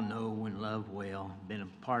you all know and love well, been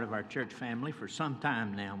a part of our church family for some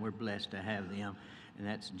time now. We're blessed to have them, and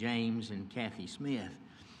that's James and Kathy Smith.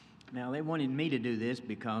 Now, they wanted me to do this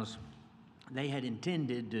because they had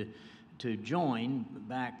intended to join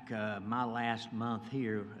back my last month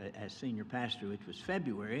here as senior pastor, which was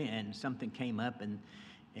February, and something came up and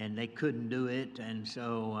they couldn't do it, and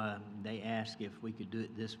so they asked if we could do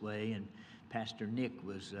it this way, and Pastor Nick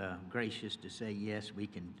was gracious to say, yes, we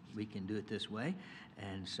can do it this way.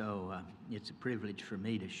 And so it's a privilege for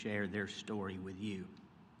me to share their story with you.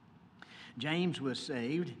 James was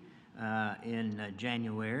saved in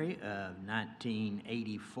January of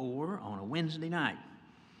 1984 on a Wednesday night.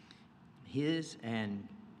 His and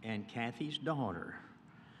Kathy's daughter,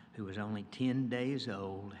 who was only 10 days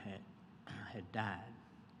old, had died.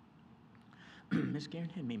 Miss Karen,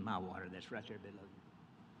 hand me my water that's right there below you.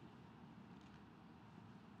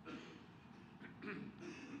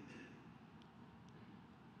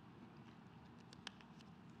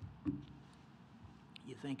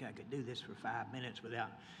 You think I could do this for 5 minutes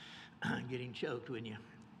without getting choked, wouldn't you?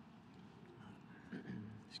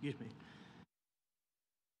 Excuse me.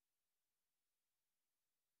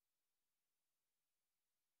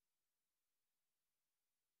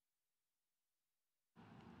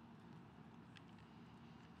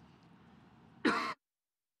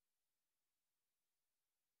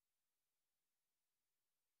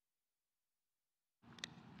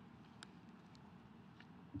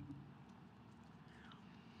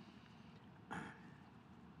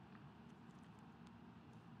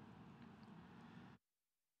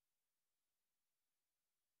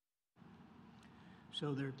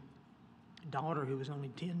 So their daughter, who was only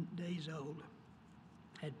 10 days old,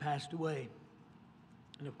 had passed away.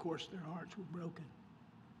 And of course, their hearts were broken.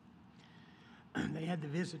 They had the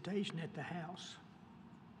visitation at the house.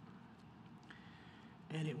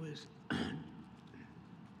 And it was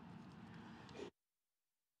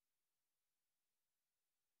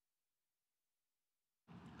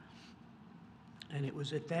and it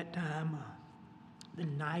was at that time, the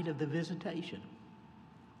night of the visitation,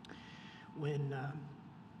 when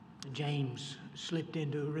James slipped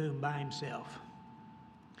into a room by himself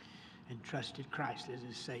and trusted Christ as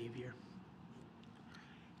his Savior.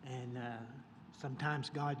 And sometimes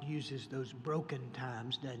God uses those broken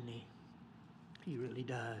times, doesn't he? He really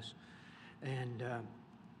does. And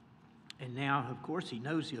now, of course, he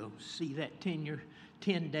knows he'll see that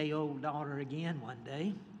 10-day-old daughter again one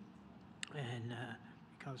day, and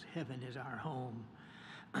because heaven is our home.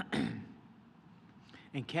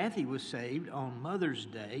 And Kathy was saved on Mother's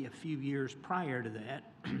Day a few years prior to that,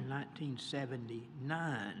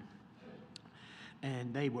 1979.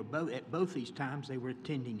 And they were both, at both these times, they were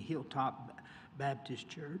attending Hilltop Baptist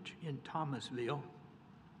Church in Thomasville.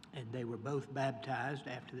 And they were both baptized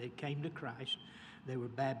after they came to Christ. They were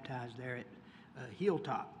baptized there at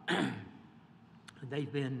Hilltop.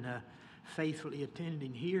 They've been faithfully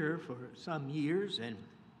attending here for some years. And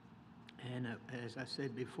as I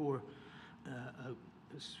said before, a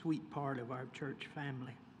sweet part of our church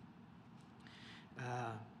family.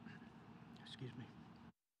 Excuse me.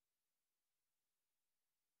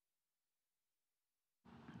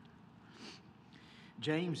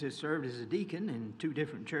 James has served as a deacon in 2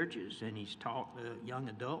 different churches, and he's taught young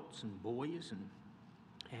adults and boys.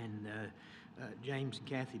 And James and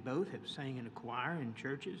Kathy both have sang in a choir in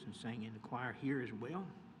churches and sang in the choir here as well.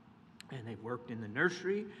 And they've worked in the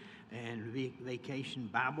nursery and vacation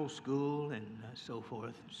Bible school and so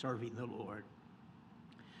forth, serving the Lord.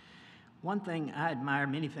 One thing I admire,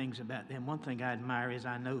 many things about them, one thing I admire is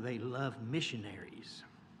I know they love missionaries.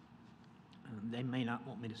 They may not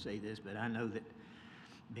want me to say this, but I know that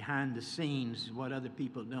behind the scenes, what other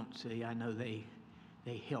people don't see, I know they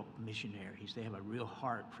help missionaries. They have a real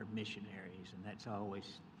heart for missionaries, and that's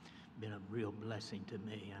always been a real blessing to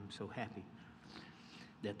me. I'm so happy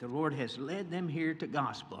that the Lord has led them here to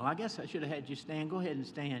gospel. I guess I should have had you stand. Go ahead and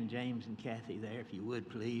stand, James and Kathy, there, if you would,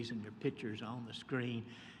 please, and your pictures on the screen.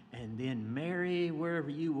 And then Mary,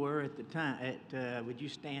 wherever you were at the time, would you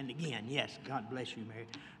stand again? Yes, God bless you, Mary.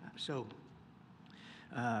 So,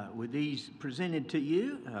 with these presented to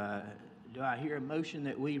you, do I hear a motion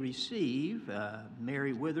that we receive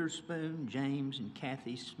Mary Witherspoon, James, and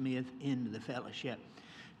Kathy Smith into the fellowship?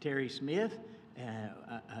 Terry Smith,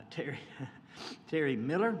 Terry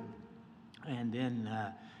Miller, and then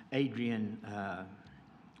Adrian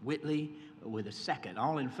Whitley with a second.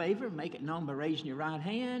 All in favor, make it known by raising your right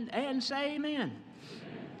hand and say amen.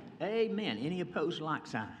 Amen. Amen. Any opposed, like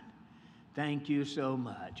sign. Thank you so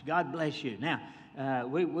much. God bless you. Now,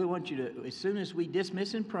 we want you to, as soon as we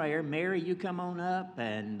dismiss in prayer, Mary, you come on up,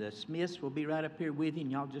 and the Smiths will be right up here with you,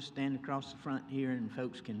 and y'all just stand across the front here, and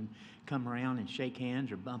folks can come around and shake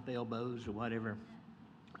hands or bump elbows or whatever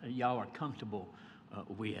y'all are comfortable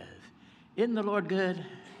with. Isn't the Lord good?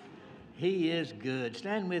 He is good.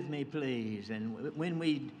 Stand with me, please. And when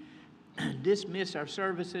we dismiss our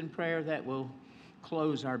service in prayer, that will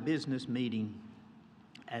close our business meeting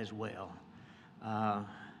as well.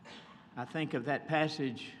 I think of that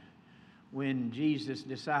passage when Jesus'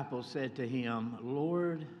 disciples said to him,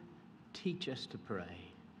 Lord, teach us to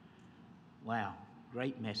pray. Wow,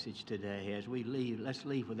 great message today. As we leave, let's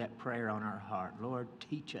leave with that prayer on our heart. Lord,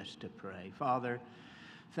 teach us to pray. Father,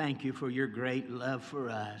 thank you for your great love for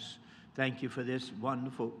us. Thank you for this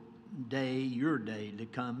wonderful day, your day, to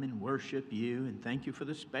come and worship you. And thank you for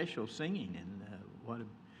the special singing and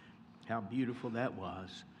how beautiful that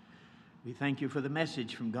was. We thank you for the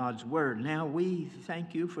message from God's Word. Now we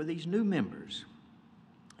thank you for these new members.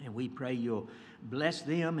 And we pray you'll bless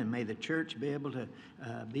them, and may the church be able to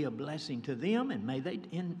be a blessing to them, and may they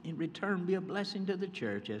in return be a blessing to the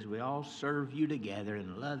church as we all serve you together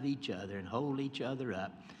and love each other and hold each other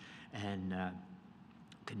up and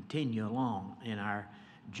continue along in our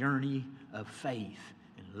journey of faith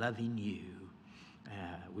and loving you.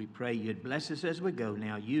 We pray you'd bless us as we go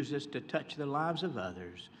now. Use us to touch the lives of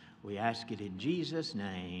others. We ask it in Jesus'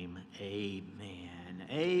 name. Amen.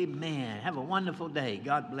 Amen. Have a wonderful day.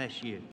 God bless you.